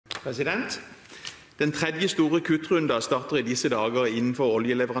Den tredje store kuttrunden starter i disse dager innenfor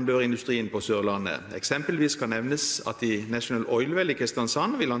oljeleverandørindustrien på Sørlandet. Eksempelvis kan nevnes at i National Oil Well i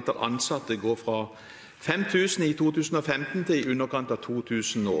Kristiansand vil antall ansatte gå fra 5.000 i 2015 til i underkant av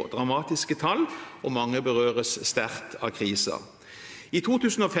 2.000 nå. Dramatiske tall, og mange berøres sterkt av krisen. I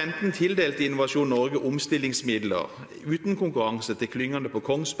 2015 tildelte Innovasjon Norge omstillingsmidler uten konkurranse til klyngene på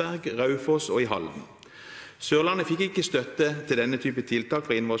Kongsberg, Raufoss og i Halden. Sørlandet fikk ikke støtte til denne type tiltak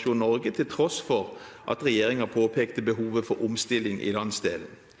fra Innovasjon Norge, til tross for at regjeringen påpekte behovet for omstilling i landsdelen.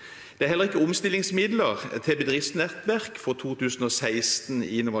 Det er heller ikke omstillingsmidler til bedriftsnettverk for 2016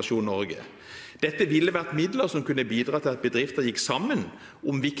 i Innovasjon Norge. Dette ville vært midler som kunne bidra til at bedrifter gikk sammen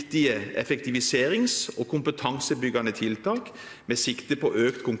om viktige effektiviserings- og kompetansebyggende tiltak med sikte på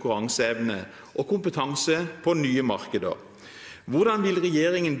økt konkurranseevne og kompetanse på nye markeder. Hvordan vil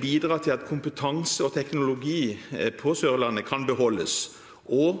regjeringen bidra til at kompetanse og teknologi på Sørlandet kan beholdes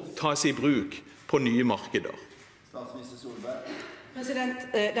og tas i bruk på nye markeder? Statsminister Solberg.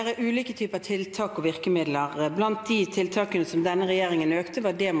 Det er ulike typer tiltak og virkemidler. Blant de tiltakene som denne regjeringen økte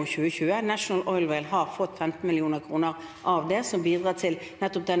var Demo 2020. National Oil Well har fått 15 millioner kroner av det, som bidrar til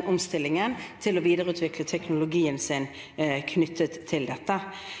nettopp den omstillingen, til å videreutvikle teknologien sin knyttet til dette.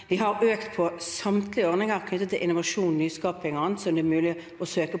 Vi har økt på samtlige ordninger knyttet til innovasjon, nyskaping og annet, som det er mulig å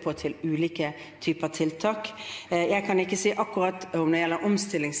søke på til ulike typer tiltak. Jeg kan ikke si akkurat om det gjelder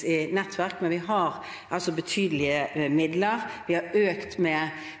omstillings i nettverk, men vi har altså betydelige midler. Vi har økt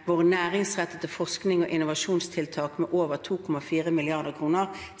med våre næringsrettede forskning og innovasjonstiltak med over 2,4 milliarder kroner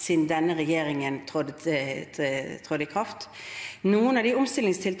siden denne regjeringen trådte i kraft. Noen av de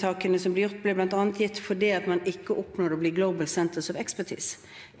omstillingstiltakene som ble gjort, ble blant annet gitt fordi at man ikke oppnådde å bli Global Centers of Expertise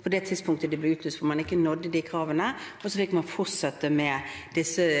på det tidspunktet de ble utlyst, for man ikke nådde de kravene, og så fikk man fortsette med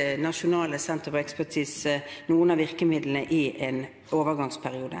disse nasjonale Center of Expertise, noen av virkemidlene i en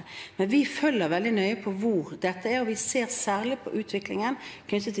overgangsperiode. Men vi følger veldig nøye på hvor dette er, og vi ser særlig på utviklingen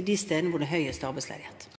knyttet til de stedene hvor det er høyest arbeidsledighet.